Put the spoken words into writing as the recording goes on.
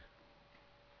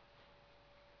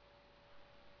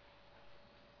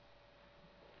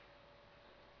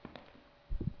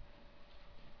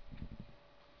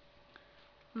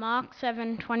Mark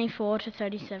 7:24 to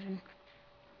 37.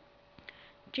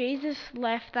 Jesus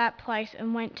left that place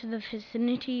and went to the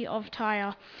vicinity of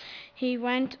Tyre. He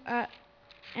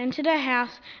entered a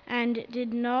house and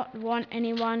did not want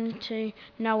anyone to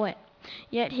know it.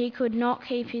 Yet he could not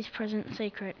keep his presence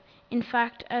secret. In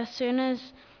fact, as soon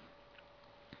as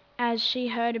she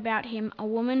heard about him, a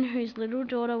woman whose little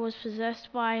daughter was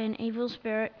possessed by an evil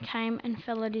spirit came and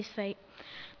fell at his feet.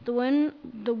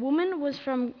 The woman was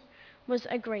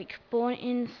a Greek, born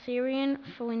in Syrian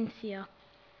Phoenicia.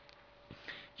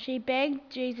 She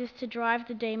begged Jesus to drive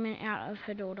the demon out of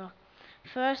her daughter.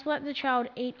 "First, let the child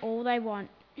eat all they want,"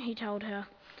 he told her,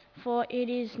 "for it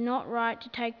is not right to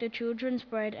take the children's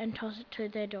bread and toss it to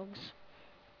their dogs."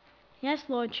 "Yes,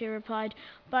 Lord," she replied,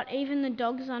 "but even the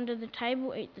dogs under the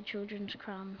table eat the children's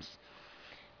crumbs."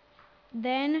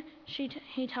 Then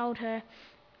he told her,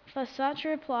 "For such a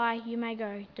reply you may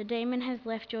go. The demon has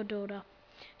left your daughter."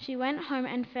 She went home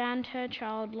and found her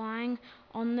child lying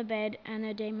on the bed, and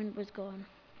the demon was gone.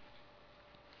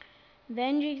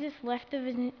 Then Jesus left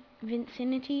the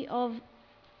vicinity of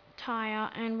Tyre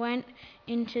and went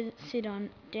into Sidon,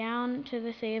 down to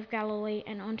the Sea of Galilee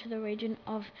and onto the region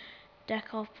of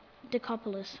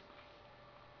Decapolis.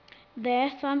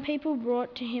 There some people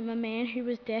brought to him a man who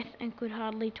was deaf and could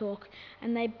hardly talk,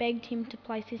 and they begged him to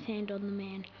place his hand on the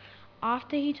man.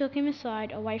 After he took him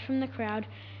aside, away from the crowd,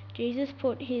 Jesus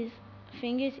put his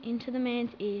fingers into the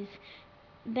man's ears.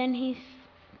 Then he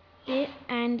spit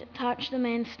and touched the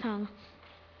man's tongue.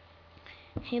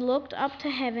 He looked up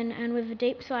to heaven and with a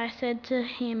deep sigh said to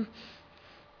him,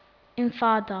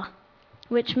 "Ephphatha,"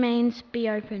 which means "be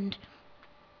opened."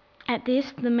 At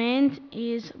this, the man's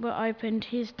ears were opened,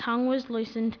 his tongue was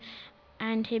loosened,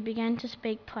 and he began to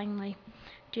speak plainly.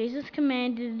 Jesus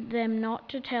commanded them not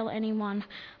to tell anyone,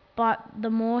 but the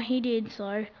more he did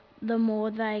so, the more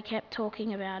they kept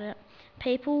talking about it.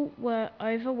 People were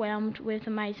overwhelmed with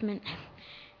amazement.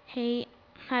 "He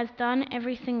has done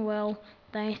everything well,"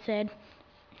 they said.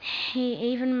 "He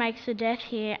even makes the deaf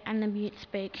hear and the mute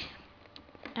speak."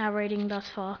 Our reading thus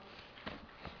far.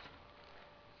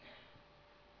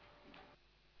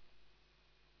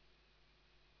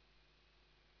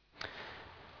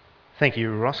 Thank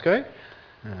you, Roscoe.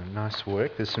 Nice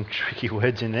work. There's some tricky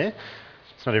words in there.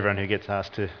 It's not everyone who gets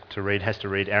asked to read has to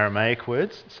read Aramaic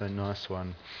words, so nice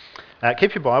one.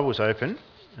 Keep your Bibles open.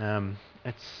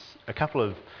 It's a couple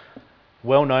of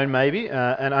well-known maybe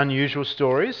and unusual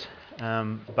stories,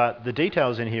 but the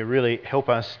details in here really help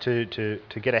us to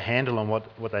get a handle on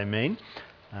what they mean.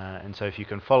 And so if you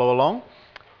can follow along,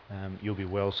 you'll be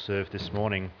well served this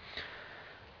morning.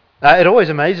 It always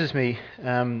amazes me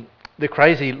the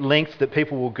crazy lengths that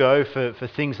people will go for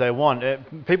things they want.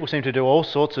 People seem to do all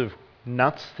sorts of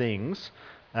nuts things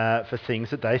for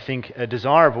things that they think are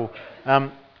desirable.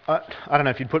 I don't know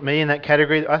if you'd put me in that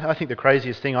category. I think the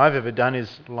craziest thing I've ever done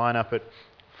is line up at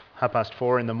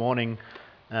 4:30 in the morning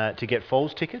to get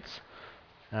Falls tickets.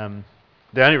 The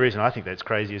only reason I think that's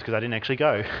crazy is because I didn't actually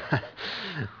go.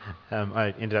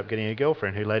 I ended up getting a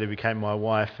girlfriend who later became my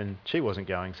wife, and she wasn't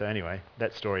going. So anyway,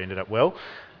 that story ended up well.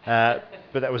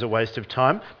 But that was a waste of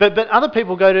time. But other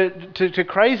people go to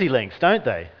crazy lengths, don't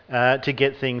they, to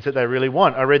get things that they really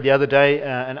want. I read the other day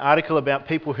an article about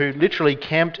people who literally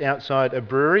camped outside a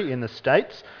brewery in the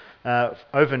States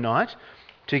overnight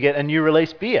to get a new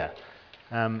release beer,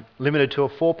 limited to a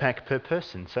 4-pack per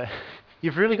person. So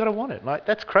you've really got to want it. Like,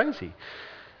 that's crazy.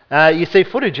 You see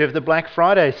footage of the Black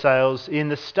Friday sales in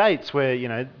the States where,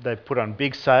 they've put on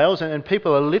big sales and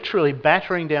people are literally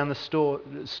battering down the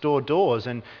store doors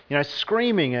and,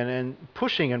 screaming and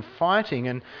pushing and fighting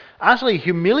and utterly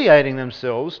humiliating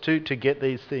themselves to get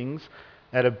these things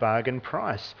at a bargain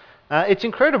price. It's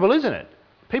incredible, isn't it?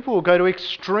 People will go to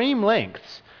extreme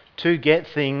lengths to get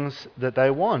things that they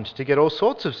want, to get all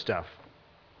sorts of stuff.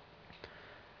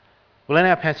 Well, in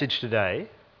our passage today,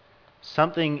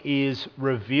 something is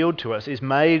revealed to us, is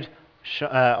made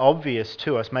obvious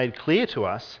to us, made clear to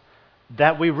us,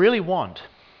 that we really want.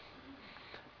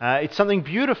 It's something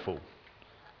beautiful.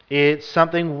 It's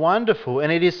something wonderful.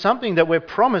 And it is something that we're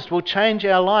promised will change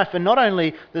our life, and not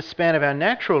only the span of our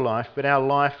natural life, but our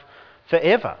life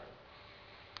forever.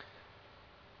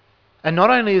 And not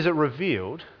only is it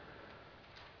revealed,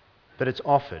 but it's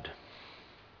offered.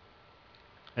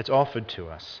 It's offered to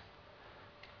us.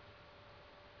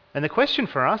 And the question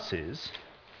for us is,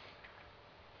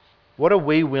 what are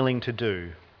we willing to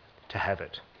do to have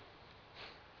it?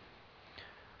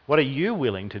 What are you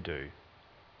willing to do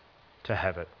to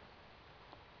have it?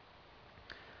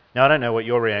 Now, I don't know what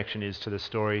your reaction is to the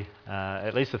story,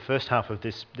 at least the first half of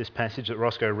this passage that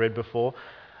Roscoe read before.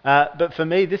 But for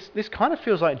me, this kind of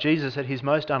feels like Jesus at his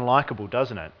most unlikable,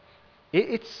 doesn't it?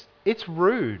 It's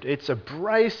rude, it's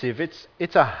abrasive,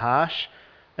 it's a harsh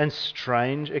and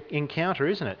strange encounter,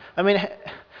 isn't it? I mean,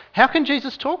 how can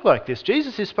Jesus talk like this?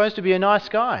 Jesus is supposed to be a nice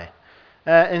guy.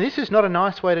 And this is not a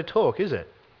nice way to talk, is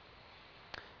it?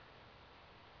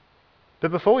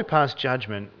 But before we pass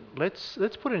judgment, let's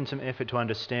put in some effort to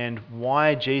understand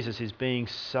why Jesus is being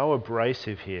so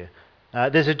abrasive here.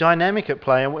 There's a dynamic at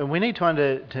play, and we need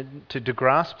to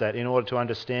grasp that in order to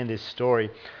understand this story.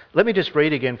 Let me just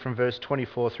read again from verse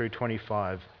 24 through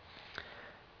 25.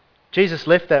 Jesus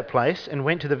left that place and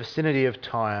went to the vicinity of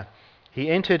Tyre. He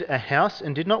entered a house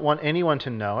and did not want anyone to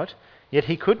know it, yet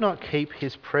he could not keep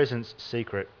his presence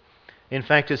secret. In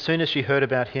fact, as soon as she heard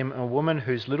about him, a woman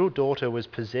whose little daughter was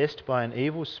possessed by an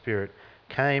evil spirit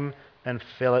came and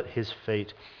fell at his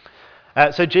feet.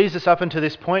 So Jesus, up until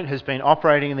this point, has been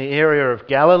operating in the area of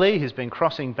Galilee. He's been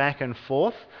crossing back and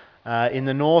forth in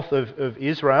the north of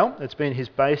Israel. It's been his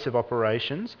base of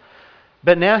operations.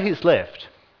 But now he's left.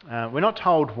 We're not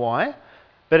told why,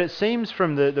 but it seems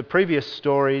from the previous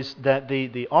stories that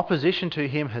the opposition to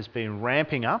him has been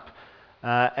ramping up,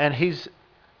 and he's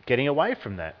getting away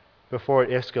from that before it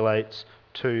escalates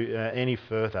to any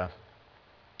further.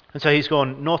 And so he's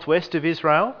gone northwest of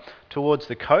Israel towards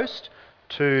the coast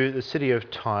to the city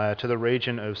of Tyre, to the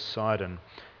region of Sidon.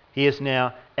 He is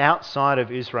now outside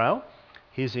of Israel.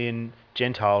 He's in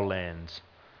Gentile lands.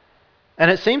 And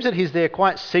it seems that he's there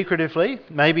quite secretively.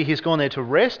 Maybe he's gone there to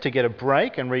rest, to get a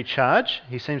break and recharge.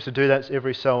 He seems to do that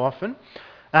every so often.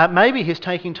 Maybe he's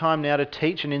taking time now to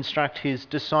teach and instruct his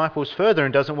disciples further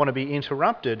and doesn't want to be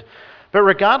interrupted. But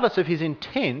regardless of his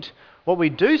intent, what we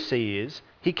do see is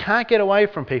he can't get away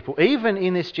from people. Even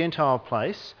in this Gentile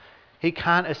place, he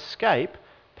can't escape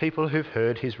people who've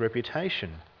heard his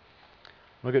reputation.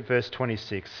 Look at verse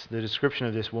 26, the description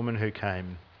of this woman who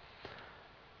came.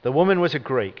 The woman was a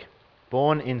Greek,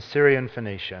 born in Syrian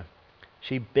Phoenicia.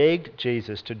 She begged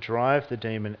Jesus to drive the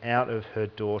demon out of her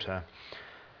daughter.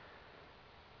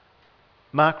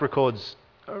 Mark records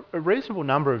a reasonable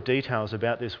number of details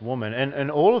about this woman,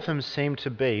 and all of them seem to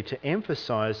be to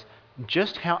emphasise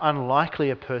just how unlikely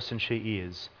a person she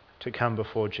is to come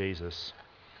before Jesus.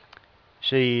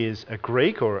 She is a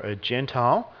Greek or a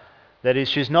Gentile. That is,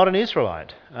 she's not an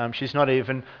Israelite. She's not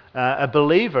even a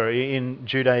believer in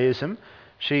Judaism.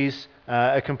 She's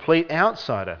a complete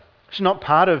outsider. She's not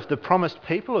part of the promised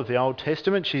people of the Old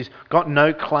Testament. She's got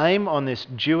no claim on this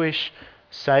Jewish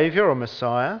Saviour or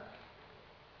Messiah.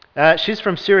 She's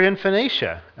from Syrian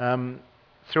Phoenicia.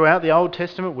 Throughout the Old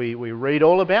Testament, we read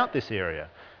all about this area.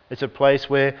 It's a place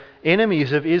where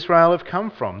enemies of Israel have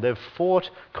come from. They've fought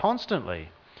constantly.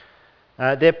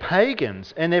 They're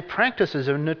pagans, and their practices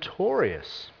are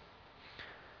notorious.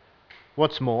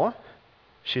 What's more,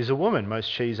 she's a woman. Most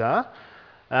she's are.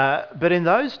 But in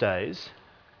those days,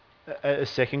 a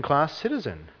second-class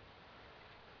citizen.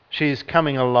 She's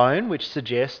coming alone, which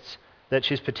suggests that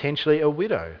she's potentially a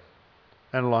widow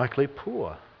and likely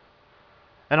poor.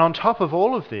 And on top of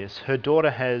all of this, her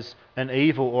daughter has an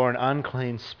evil or an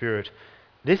unclean spirit.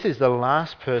 This is the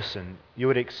last person you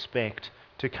would expect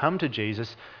to come to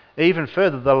Jesus. Even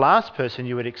further, the last person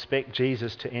you would expect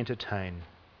Jesus to entertain.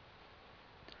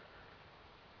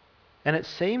 And it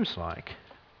seems like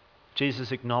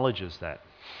Jesus acknowledges that.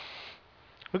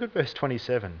 Look at verse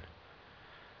 27.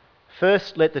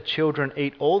 First, let the children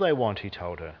eat all they want, he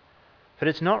told her. But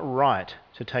it's not right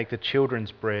to take the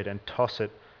children's bread and toss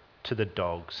it to the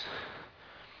dogs.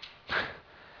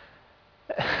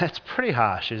 That's pretty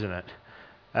harsh, isn't it?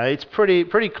 It's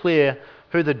pretty clear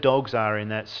who the dogs are in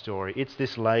that story. It's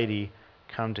this lady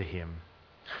come to him.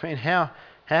 I mean, how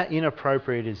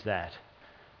inappropriate is that?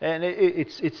 And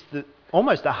it's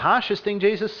almost the harshest thing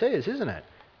Jesus says, isn't it,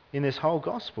 in this whole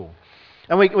gospel?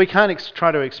 And we can't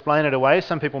try to explain it away.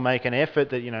 Some people make an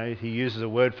effort that, he uses a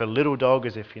word for little dog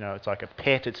as if, it's like a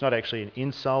pet. It's not actually an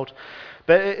insult.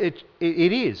 But it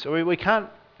is. We can't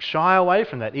shy away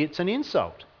from that. It's an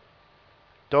insult.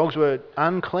 Dogs were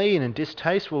unclean and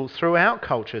distasteful throughout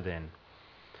culture then.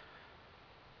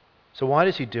 So why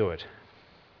does he do it?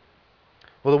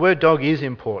 Well, the word dog is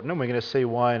important, and we're going to see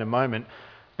why in a moment.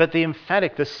 But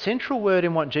the central word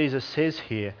in what Jesus says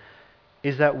here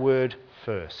is that word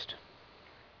first.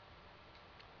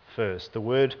 First. The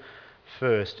word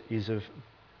first is of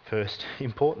first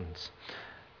importance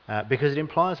because it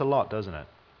implies a lot, doesn't it?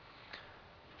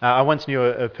 I once knew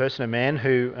a man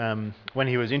who, when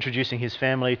he was introducing his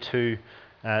family to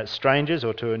strangers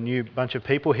or to a new bunch of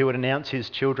people, he would announce his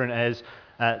children as,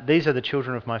 these are the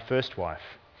children of my first wife.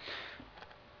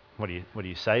 What do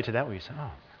you say to that? Well, you say,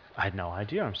 oh, I had no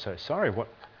idea. I'm so sorry. What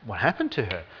happened to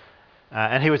her?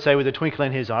 And he would say with a twinkle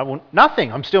in his eye, well,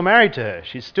 nothing, I'm still married to her.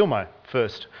 She's still my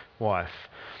first wife.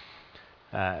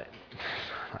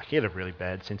 He had a really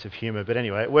bad sense of humour, but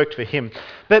anyway, it worked for him.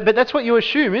 But that's what you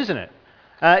assume, isn't it?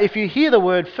 If you hear the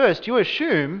word first, you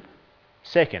assume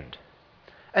second.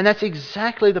 And that's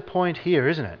exactly the point here,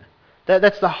 isn't it?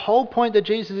 That's the whole point that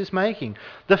Jesus is making.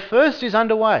 The first is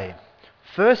underway.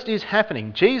 First is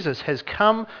happening. Jesus has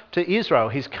come to Israel.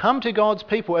 He's come to God's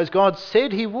people as God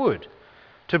said he would,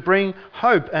 to bring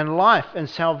hope and life and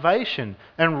salvation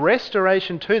and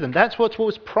restoration to them. That's what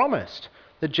was promised,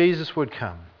 that Jesus would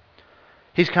come.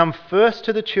 He's come first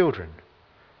to the children.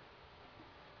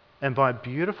 And by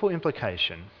beautiful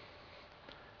implication,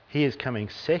 he is coming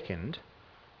second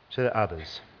to the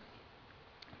others,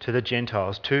 to the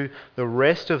Gentiles, to the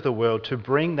rest of the world, to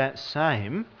bring that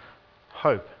same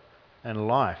hope and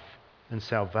life and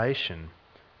salvation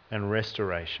and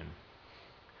restoration.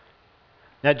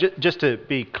 Now, just to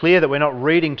be clear that we're not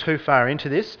reading too far into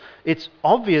this, it's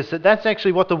obvious that that's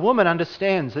actually what the woman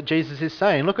understands that Jesus is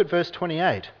saying. Look at verse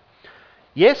 28.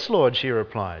 Yes, Lord, she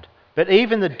replied, but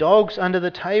even the dogs under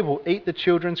the table eat the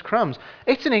children's crumbs.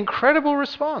 It's an incredible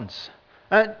response.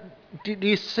 Do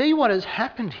you see what has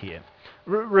happened here?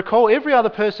 Recall every other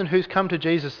person who's come to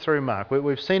Jesus through Mark.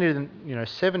 We've seen it in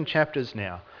 7 chapters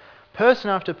now. Person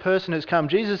after person has come.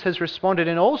 Jesus has responded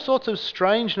in all sorts of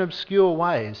strange and obscure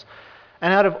ways.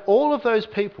 And out of all of those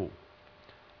people,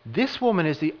 this woman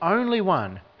is the only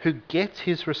one who gets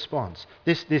his response.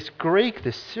 This Greek,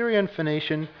 this Syrian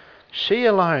Phoenician, she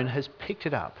alone has picked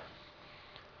it up.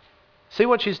 See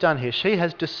what she's done here. She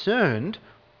has discerned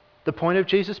the point of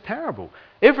Jesus' parable.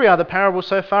 Every other parable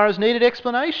so far has needed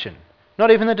explanation.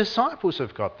 Not even the disciples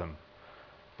have got them.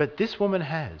 But this woman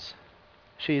has.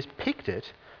 She has picked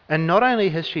it, and not only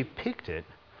has she picked it,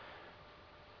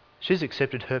 she's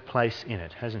accepted her place in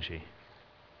it, hasn't she?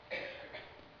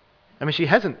 I mean, she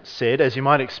hasn't said, as you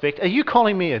might expect, "Are you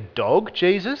calling me a dog,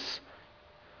 Jesus?"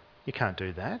 You can't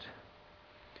do that.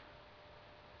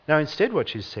 No, instead what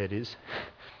she's said is,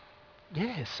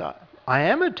 "Yes, I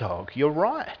am a dog, you're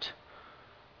right.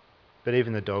 But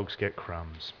even the dogs get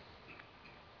crumbs."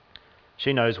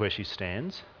 She knows where she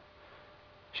stands.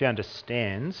 She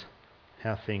understands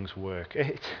how things work.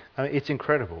 It's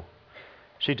incredible.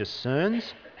 She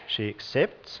discerns, she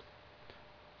accepts,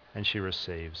 and she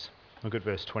receives. Look at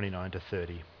verse 29 to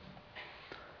 30.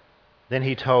 Then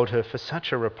he told her, "For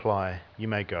such a reply, you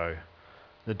may go.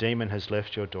 The demon has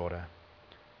left your daughter."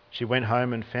 She went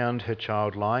home and found her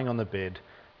child lying on the bed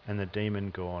and the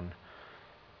demon gone.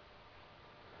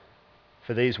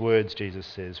 For these words, Jesus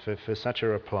says, for such a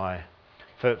reply,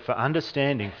 for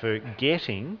understanding, for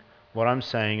getting what I'm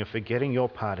saying and for getting your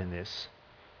part in this,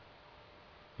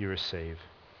 you receive.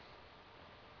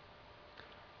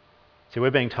 See,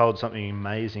 we're being told something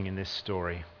amazing in this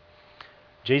story.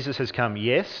 Jesus has come,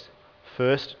 yes,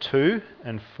 first to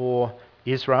and for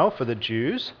Israel, for the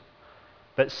Jews,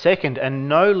 but second and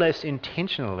no less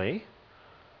intentionally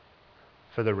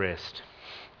for the rest,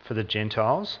 for the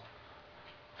Gentiles,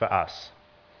 for us.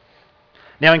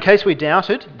 Now, in case we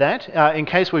doubted that, in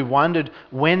case we wondered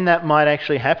when that might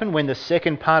actually happen, when the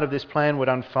second part of this plan would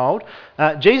unfold,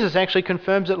 Jesus actually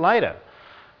confirms it later.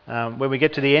 When we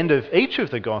get to the end of each of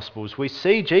the Gospels, we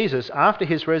see Jesus, after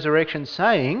his resurrection,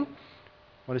 saying,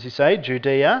 what does he say?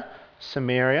 Judea,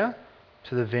 Samaria,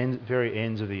 to the very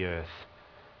ends of the earth.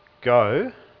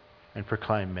 Go and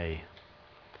proclaim me.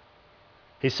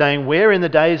 He's saying we're in the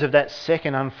days of that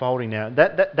second unfolding now.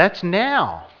 That's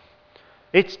now.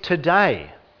 It's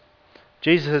today.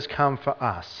 Jesus has come for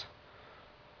us.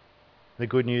 The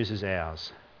good news is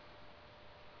ours.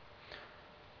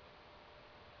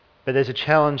 But there's a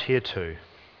challenge here too.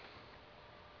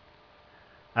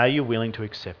 Are you willing to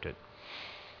accept it?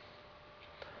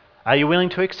 Are you willing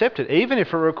to accept it, even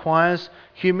if it requires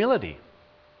humility?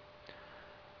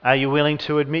 Are you willing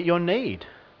to admit your need?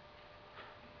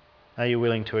 Are you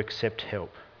willing to accept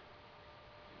help?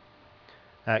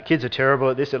 Kids are terrible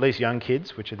at this, at least young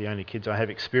kids, which are the only kids I have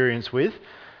experience with.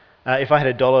 If I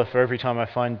had $1 for every time I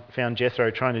found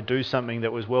Jethro trying to do something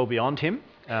that was well beyond him,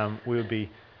 we would be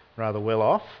rather well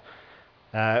off.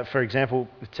 For example,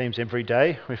 it seems every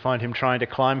day we find him trying to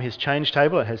climb his change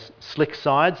table. It has slick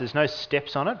sides, there's no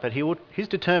steps on it, but he's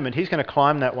determined he's going to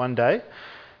climb that one day.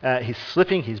 He's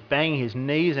slipping, he's banging his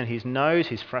knees and his nose,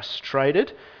 he's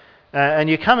frustrated. And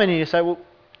you come in and you say, well,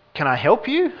 can I help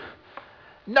you?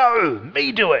 No,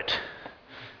 me do it.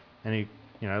 And he,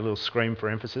 a little scream for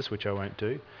emphasis, which I won't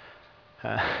do.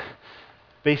 But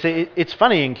you see, it's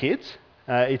funny in kids.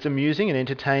 It's amusing and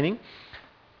entertaining.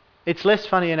 It's less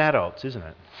funny in adults, isn't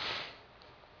it?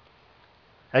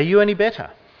 Are you any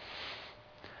better?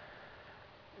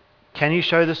 Can you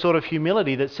show the sort of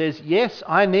humility that says, yes,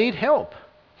 I need help?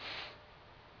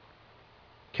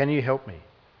 Can you help me?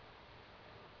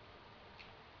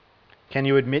 Can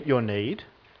you admit your need?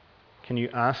 Can you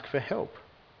ask for help?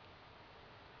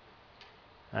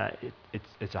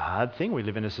 It's a hard thing. We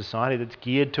live in a society that's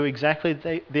geared to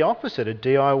exactly the opposite, a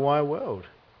DIY world.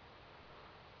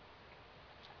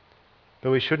 But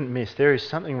we shouldn't miss, there is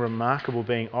something remarkable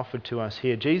being offered to us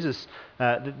here. Jesus,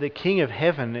 the King of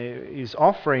Heaven, is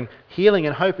offering healing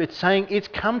and hope. It's saying it's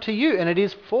come to you, and it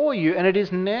is for you, and it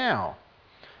is now.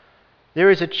 There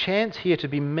is a chance here to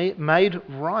be made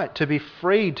right, to be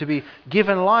freed, to be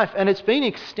given life, and it's been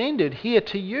extended here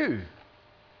to you.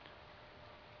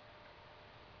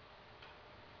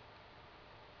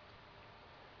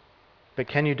 But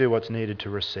can you do what's needed to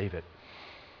receive it?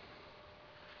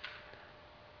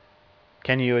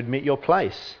 Can you admit your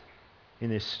place in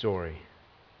this story?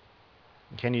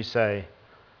 Can you say,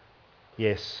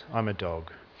 yes, I'm a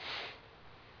dog?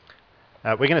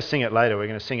 We're going to sing it later. We're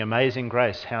going to sing Amazing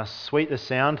Grace, how sweet the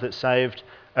sound that saved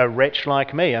a wretch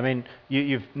like me. I mean,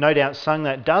 you've no doubt sung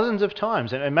that dozens of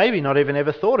times and maybe not even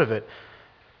ever thought of it.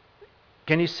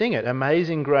 Can you sing it?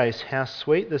 Amazing Grace, how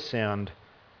sweet the sound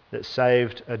that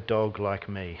saved a dog like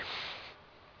me.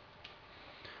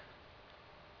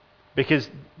 Because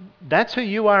that's who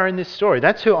you are in this story.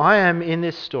 That's who I am in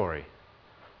this story.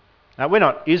 Now, we're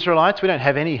not Israelites. We don't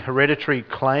have any hereditary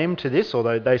claim to this,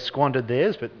 although they squandered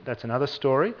theirs, but that's another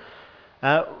story.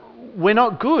 We're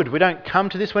not good. We don't come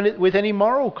to this with any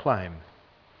moral claim.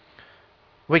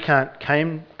 We can't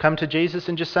come to Jesus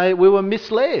and just say we were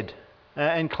misled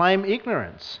and claim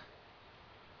ignorance.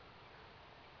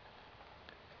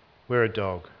 We're a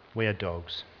dog. We are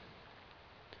dogs.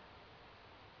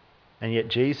 And yet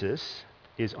Jesus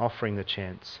is offering the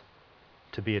chance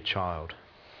to be a child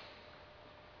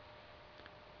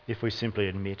if we simply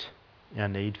admit our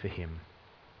need for him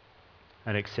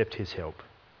and accept his help.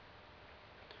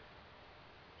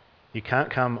 You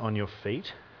can't come on your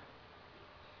feet.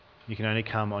 You can only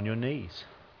come on your knees.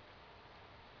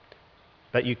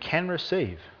 But you can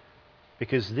receive,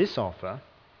 because this offer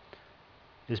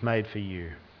is made for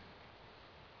you.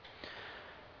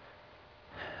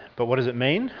 But what does it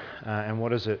mean? And what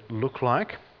does it look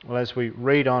like? Well, as we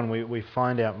read on, we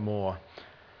find out more.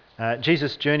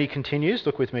 Jesus' journey continues.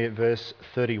 Look with me at verse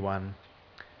 31.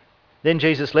 Then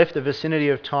Jesus left the vicinity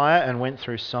of Tyre and went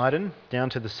through Sidon,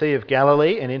 down to the Sea of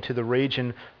Galilee and into the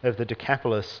region of the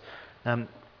Decapolis.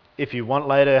 If you want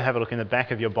later, have a look in the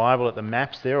back of your Bible at the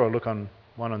maps there, or look on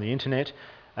one on the internet.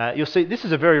 You'll see this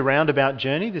is a very roundabout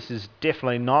journey. This is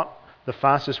definitely not the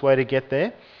fastest way to get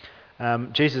there.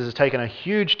 Jesus has taken a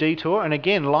huge detour, and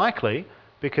again, likely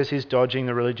because he's dodging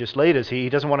the religious leaders. He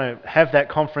doesn't want to have that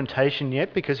confrontation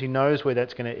yet because he knows where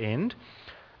that's going to end.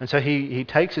 And so he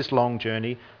takes this long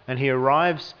journey and he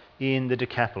arrives in the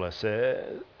Decapolis,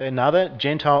 another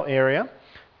Gentile area,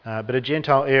 but a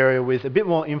Gentile area with a bit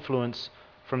more influence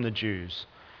from the Jews.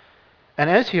 And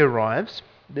as he arrives,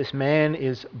 this man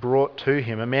is brought to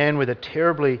him, a man with a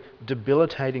terribly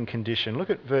debilitating condition. Look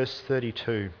at verse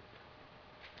 32.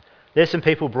 There's some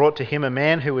people brought to him a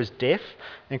man who was deaf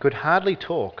and could hardly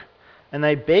talk, and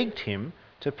they begged him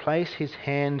to place his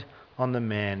hand on the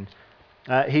man.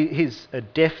 He's a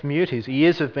deaf mute, his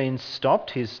ears have been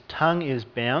stopped, his tongue is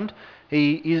bound.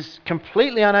 He is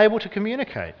completely unable to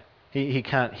communicate. He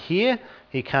can't hear,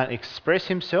 he can't express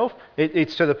himself.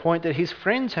 It's to the point that his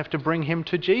friends have to bring him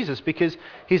to Jesus because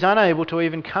he's unable to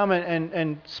even come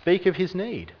and speak of his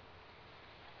need.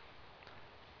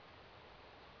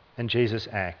 And Jesus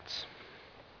acts.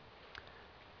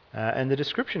 And the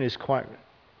description is quite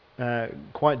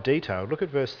detailed. Look at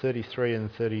verse 33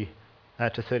 and 30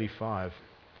 to 35.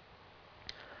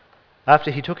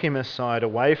 After he took him aside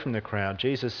away from the crowd,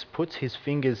 Jesus puts his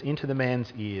fingers into the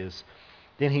man's ears.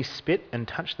 Then he spit and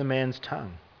touched the man's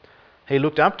tongue. He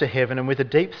looked up to heaven and with a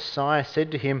deep sigh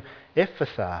said to him,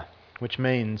 Ephphatha, which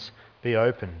means, be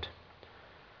opened.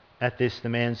 At this, the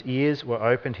man's ears were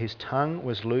opened, his tongue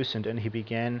was loosened, and he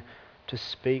began to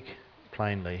speak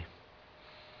plainly.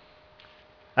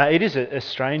 It is a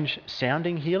strange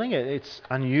sounding healing. It's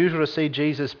unusual to see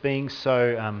Jesus being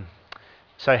so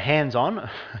hands-on, I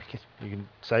guess you can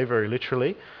say very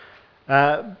literally.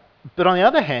 But on the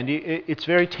other hand, it's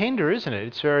very tender, isn't it?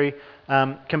 It's very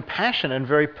compassionate and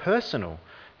very personal.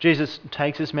 Jesus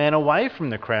takes this man away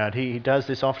from the crowd. He does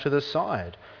this off to the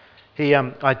side. He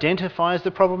identifies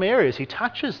the problem areas. He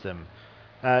touches them.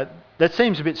 That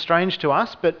seems a bit strange to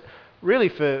us, but really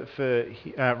for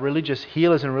religious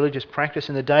healers and religious practice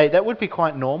in the day, that would be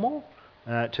quite normal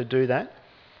to do that.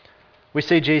 We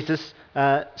see Jesus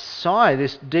sigh,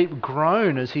 this deep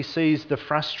groan as he sees the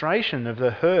frustration of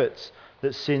the hurts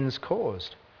that sin's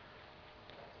caused.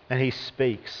 And he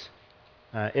speaks.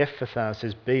 Ephphatha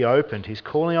says, be opened. He's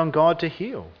calling on God to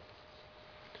heal.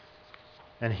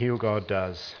 And heal God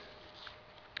does.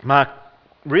 Mark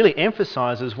really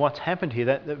emphasises what's happened here.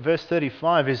 That verse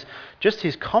 35 is just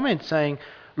his comment saying,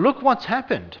 look what's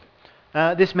happened.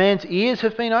 This man's ears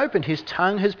have been opened, his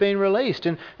tongue has been released,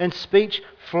 and speech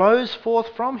flows forth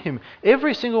from him.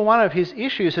 Every single one of his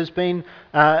issues has been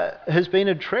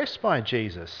addressed by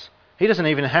Jesus. He doesn't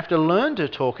even have to learn to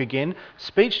talk again.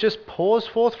 Speech just pours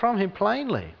forth from him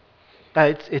plainly.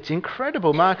 It's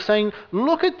incredible. Mark's saying,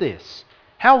 look at this.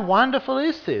 How wonderful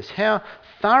is this? How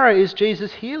thorough is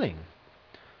Jesus' healing?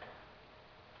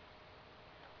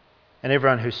 And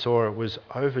everyone who saw it was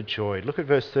overjoyed. Look at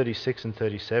verse 36 and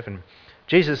 37.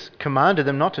 Jesus commanded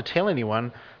them not to tell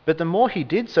anyone, but the more he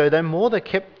did so, the more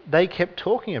they kept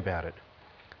talking about it.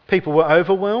 People were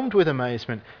overwhelmed with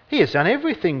amazement. He has done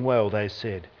everything well, they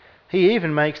said. He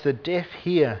even makes the deaf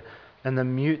hear and the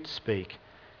mute speak.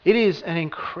 It is an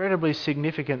incredibly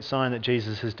significant sign that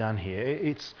Jesus has done here.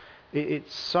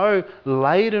 It's so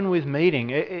laden with meaning.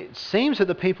 It seems that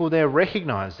the people there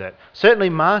recognise that.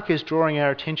 Certainly Mark is drawing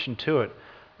our attention to it.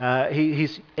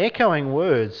 He's echoing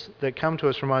words that come to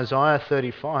us from Isaiah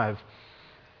 35.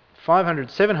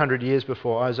 700 years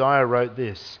before, Isaiah wrote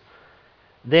this.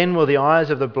 Then will the eyes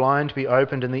of the blind be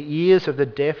opened and the ears of the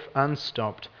deaf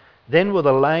unstopped. Then will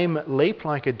the lame leap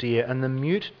like a deer and the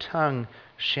mute tongue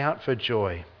shout for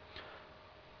joy.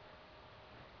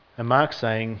 And Mark's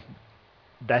saying,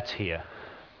 that's here.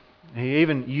 He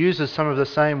even uses some of the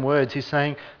same words. He's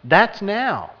saying, that's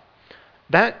now.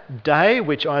 That day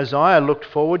which Isaiah looked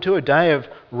forward to, a day of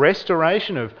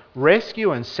restoration, of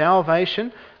rescue and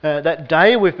salvation, that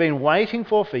day we've been waiting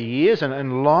for years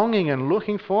and longing and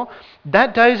looking for,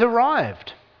 that day's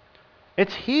arrived.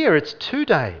 It's here, it's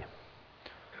today.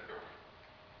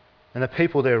 And the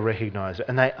people there recognised it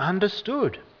and they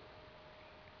understood.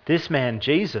 This man,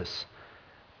 Jesus,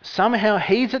 somehow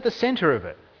he's at the centre of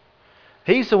it.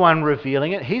 He's the one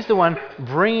revealing it. He's the one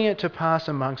bringing it to pass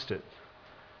amongst it.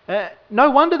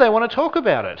 No wonder they want to talk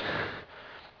about it.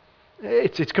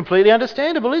 It's completely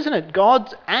understandable, isn't it?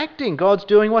 God's acting. God's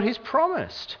doing what he's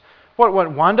promised. What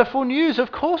wonderful news.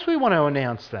 Of course we want to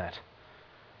announce that.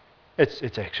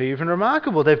 It's actually even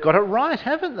remarkable. They've got it right,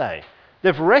 haven't they?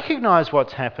 They've recognised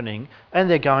what's happening and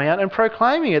they're going out and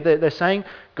proclaiming it. They're saying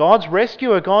God's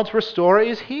rescuer, God's restorer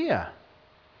is here.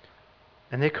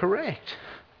 And they're correct.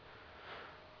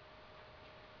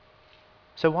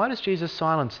 So why does Jesus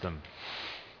silence them?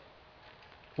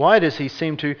 Why does he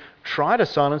seem to try to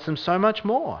silence them so much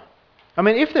more? I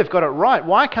mean, if they've got it right,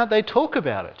 why can't they talk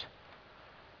about it?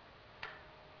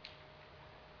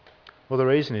 Well, the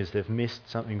reason is they've missed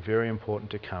something very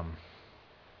important to come.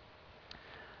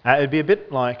 It'd be a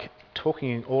bit like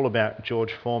talking all about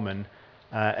George Foreman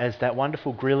as that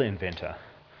wonderful grill inventor.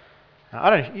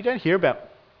 You don't hear about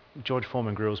George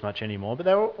Foreman grills much anymore, but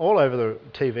they were all over the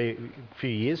TV a few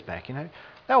years back. They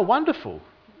were wonderful.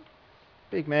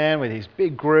 Big man with his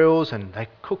big grills, and they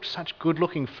cooked such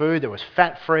good-looking food that was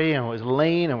fat-free and it was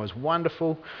lean and it was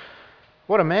wonderful.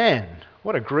 What a man!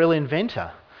 What a grill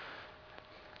inventor!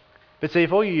 But see,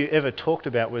 if all you ever talked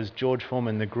about was George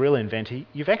Foreman, the grill inventor,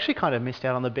 you've actually kind of missed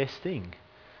out on the best thing.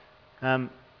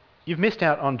 You've missed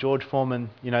out on George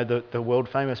Foreman, the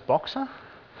world-famous boxer.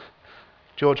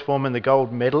 George Foreman, the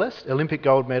gold medalist, Olympic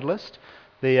gold medalist,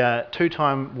 the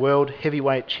two-time world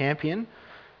heavyweight champion,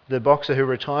 the boxer who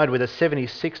retired with a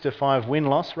 76-5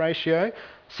 win-loss ratio,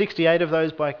 68 of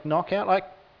those by knockout.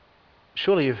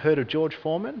 Surely you've heard of George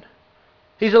Foreman?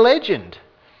 He's a legend.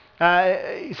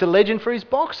 He's a legend for his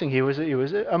boxing. He was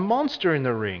a monster in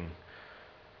the ring.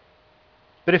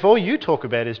 But if all you talk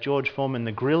about is George Foreman,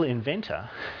 the grill inventor,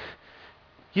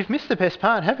 you've missed the best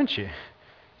part, haven't you?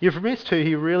 You've missed who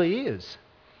he really is.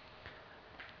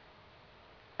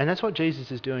 And that's what Jesus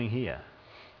is doing here.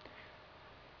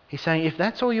 He's saying, if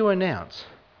that's all you announce,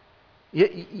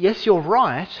 yes, you're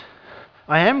right.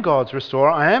 I am God's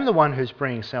restorer. I am the one who's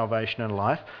bringing salvation and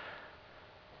life.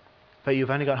 But you've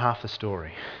only got half the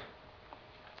story.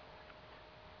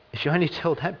 If you only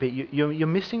tell that bit, you're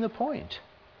missing the point.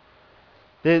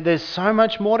 There's so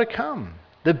much more to come.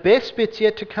 The best bit's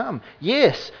yet to come.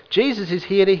 Yes, Jesus is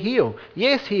here to heal.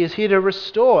 Yes, he is here to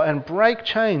restore and break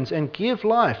chains and give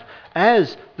life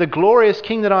as the glorious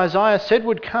King that Isaiah said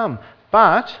would come,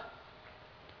 but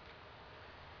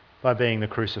by being the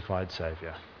crucified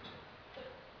Saviour.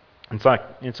 It's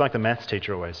like the maths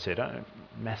teacher always said.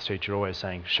 Maths teacher always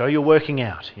saying, show you're working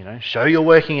out, show you're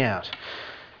working out.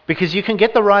 Because you can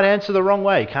get the right answer the wrong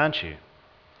way, can't you?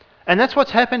 And that's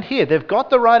what's happened here. They've got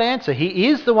the right answer. He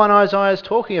is the one Isaiah is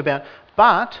talking about,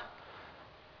 but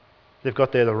they've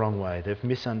got there the wrong way. They've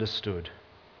misunderstood.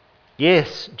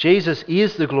 Yes, Jesus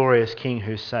is the glorious King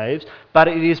who saves, but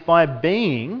it is by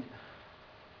being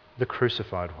the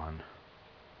crucified one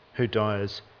who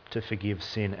dies to forgive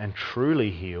sin and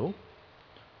truly heal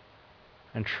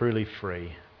and truly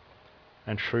free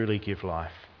and truly give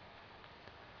life.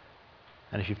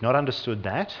 And if you've not understood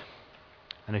that,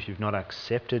 and if you've not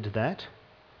accepted that,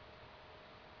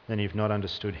 then you've not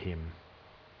understood him.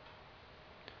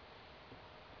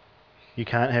 You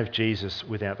can't have Jesus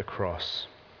without the cross.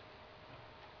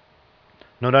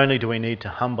 Not only do we need to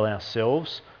humble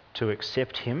ourselves to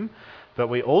accept him, but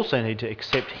we also need to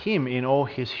accept him in all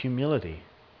his humility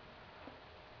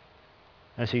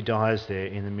as he dies there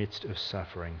in the midst of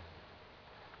suffering.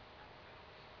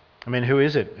 I mean, who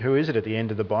is it? Who is it at the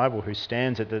end of the Bible who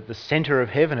stands at the centre of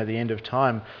heaven at the end of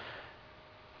time?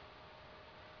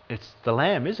 It's the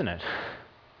Lamb, isn't it?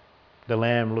 The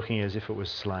Lamb looking as if it was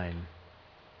slain.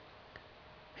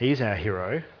 He's our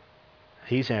hero.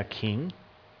 He's our King.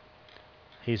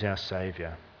 He's our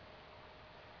Saviour.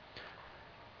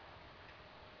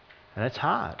 And that's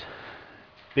hard.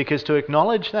 Because to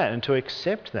acknowledge that and to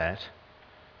accept that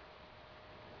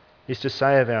is to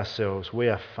say of ourselves, we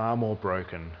are far more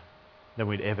broken than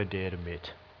we'd ever dared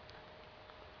admit.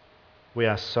 We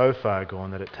are so far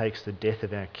gone that it takes the death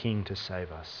of our King to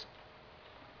save us.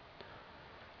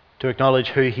 To acknowledge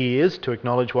who he is, to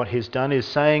acknowledge what he's done, is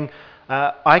saying,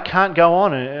 I can't go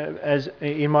on as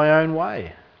in my own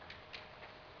way.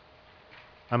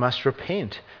 I must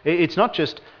repent. It's not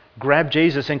just grab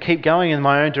Jesus and keep going in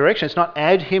my own direction. It's not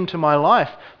add him to my life,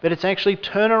 but it's actually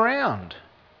turn around,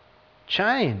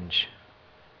 change.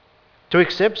 To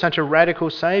accept such a radical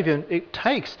Saviour, it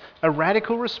takes a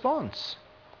radical response.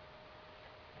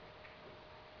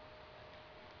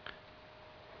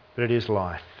 But it is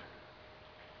life.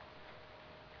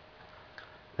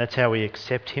 That's how we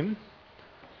accept him,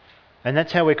 and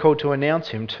that's how we're called to announce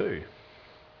him too.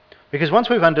 Because once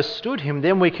we've understood him,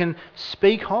 then we can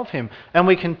speak of him, and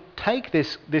we can take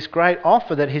this great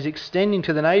offer that he's extending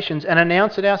to the nations and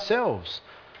announce it ourselves.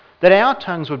 That our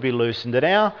tongues would be loosened, that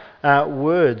our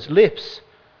lips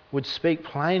would speak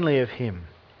plainly of him.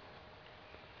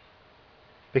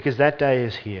 Because that day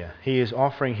is here. He is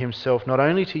offering himself not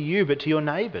only to you, but to your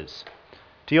neighbours,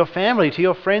 to your family, to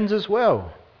your friends as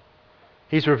well.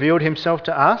 He's revealed himself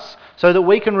to us so that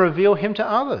we can reveal him to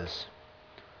others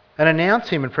and announce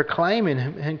him and proclaim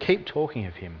him and keep talking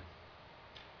of him.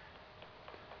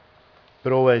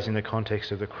 But always in the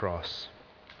context of the cross,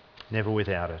 never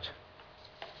without it.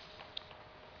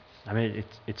 I mean,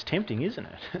 it's tempting, isn't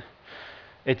it?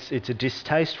 It's a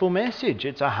distasteful message.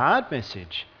 It's a hard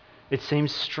message. It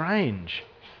seems strange.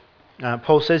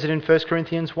 Paul says it in 1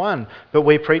 Corinthians 1, but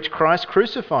we preach Christ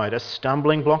crucified, a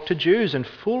stumbling block to Jews and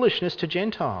foolishness to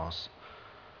Gentiles.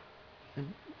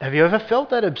 Have you ever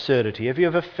felt that absurdity? Have you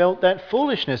ever felt that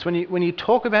foolishness? When you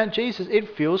talk about Jesus,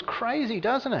 it feels crazy,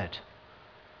 doesn't it?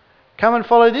 Come and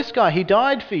follow this guy. He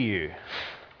died for you.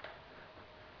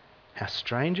 How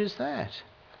strange is that?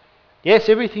 Yes,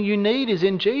 everything you need is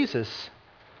in Jesus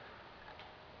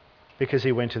because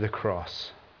he went to the cross.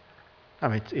 I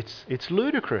mean, it's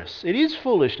ludicrous. It is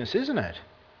foolishness, isn't it?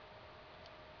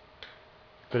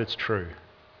 But it's true.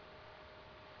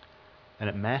 And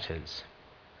it matters.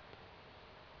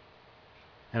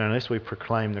 And unless we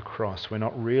proclaim the cross, we're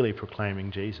not really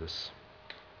proclaiming Jesus.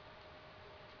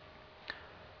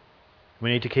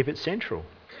 We need to keep it central.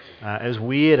 As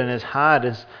weird and as hard,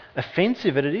 as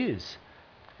offensive as it is,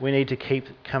 we need to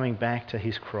keep coming back to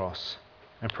his cross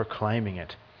and proclaiming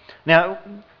it. Now,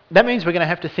 that means we're going to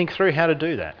have to think through how to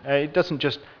do that. It doesn't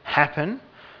just happen.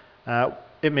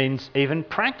 It means even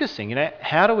practicing.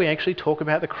 How do we actually talk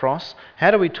about the cross?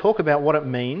 How do we talk about what it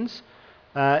means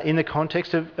in the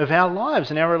context of our lives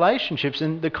and our relationships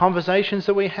and the conversations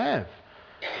that we have?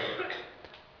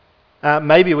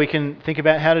 Maybe we can think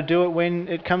about how to do it when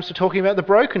it comes to talking about the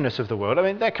brokenness of the world. I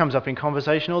mean, that comes up in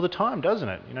conversation all the time, doesn't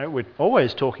it? We're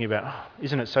always talking about,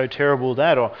 isn't it so terrible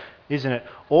that, or isn't it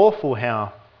awful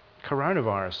how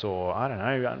coronavirus, or I don't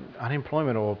know,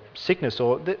 unemployment or sickness,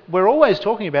 or we're always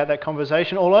talking about that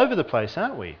conversation all over the place,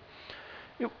 aren't we?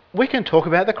 We can talk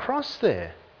about the cross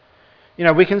there.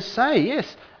 We can say,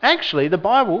 yes, actually the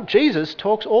Bible, Jesus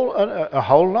talks a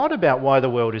whole lot about why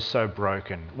the world is so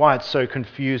broken, why it's so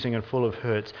confusing and full of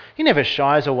hurts. He never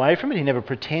shies away from it. He never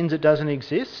pretends it doesn't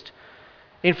exist.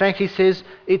 In fact, he says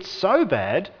it's so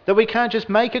bad that we can't just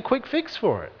make a quick fix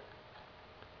for it.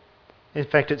 In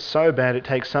fact, it's so bad it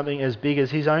takes something as big as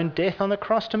his own death on the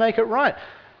cross to make it right.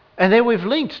 And then we've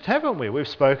linked, haven't we? We've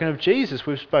spoken of Jesus,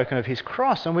 we've spoken of his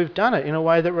cross, and we've done it in a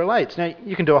way that relates. Now,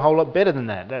 you can do a whole lot better than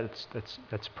that.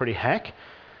 That's pretty hack.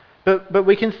 But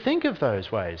we can think of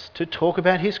those ways to talk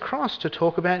about his cross, to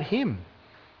talk about him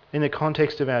in the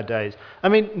context of our days. I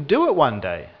mean, do it one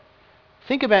day.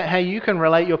 Think about how you can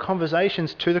relate your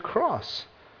conversations to the cross.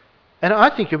 And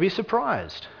I think you'll be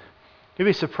surprised. You'll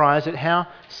be surprised at how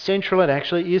central it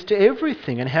actually is to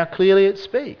everything and how clearly it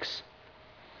speaks.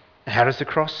 How does the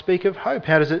cross speak of hope?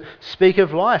 How does it speak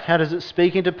of life? How does it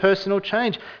speak into personal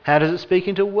change? How does it speak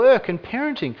into work and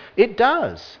parenting? It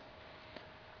does.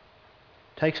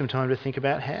 Take some time to think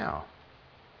about how.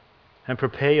 And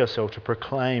prepare yourself to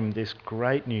proclaim this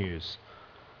great news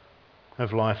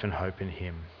of life and hope in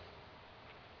him.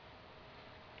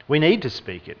 We need to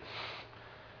speak it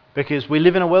because we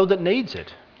live in a world that needs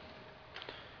it.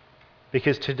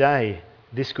 Because today,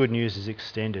 this good news is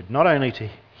extended not only to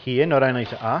here, not only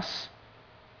to us,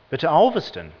 but to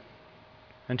Ulverston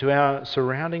and to our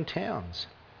surrounding towns.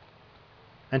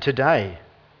 And today,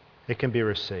 it can be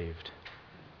received.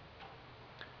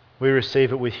 We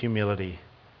receive it with humility.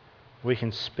 We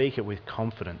can speak it with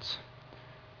confidence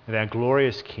of our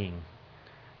glorious King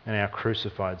and our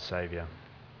crucified Saviour.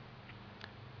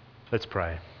 Let's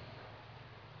pray.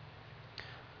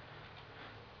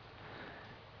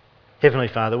 Heavenly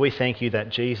Father, we thank you that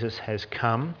Jesus has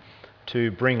come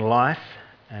to bring life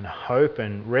and hope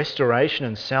and restoration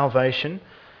and salvation,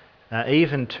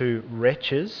 even to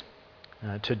wretches,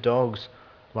 to dogs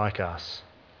like us.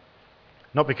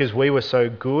 Not because we were so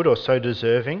good or so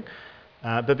deserving,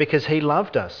 but because he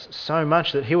loved us so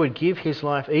much that he would give his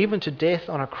life even to death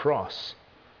on a cross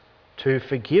to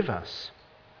forgive us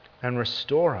and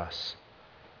restore us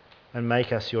and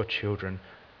make us your children.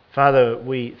 Father,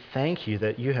 we thank you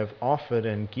that you have offered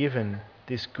and given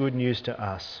this good news to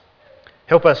us.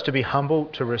 Help us to be humble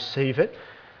to receive it,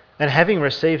 and having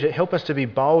received it, help us to be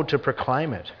bold to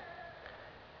proclaim it.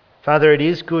 Father, it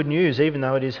is good news, even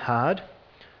though it is hard,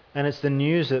 and it's the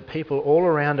news that people all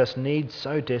around us need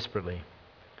so desperately.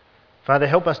 Father,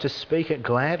 help us to speak it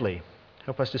gladly.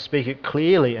 Help us to speak it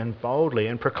clearly and boldly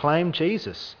and proclaim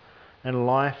Jesus and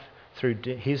life through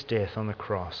his death on the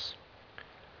cross.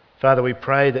 Father, we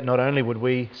pray that not only would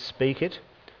we speak it,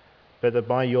 but that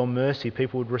by your mercy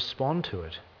people would respond to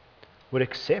it, would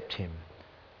accept him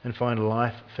and find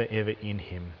life forever in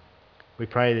him. We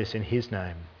pray this in his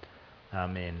name.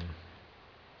 Amen.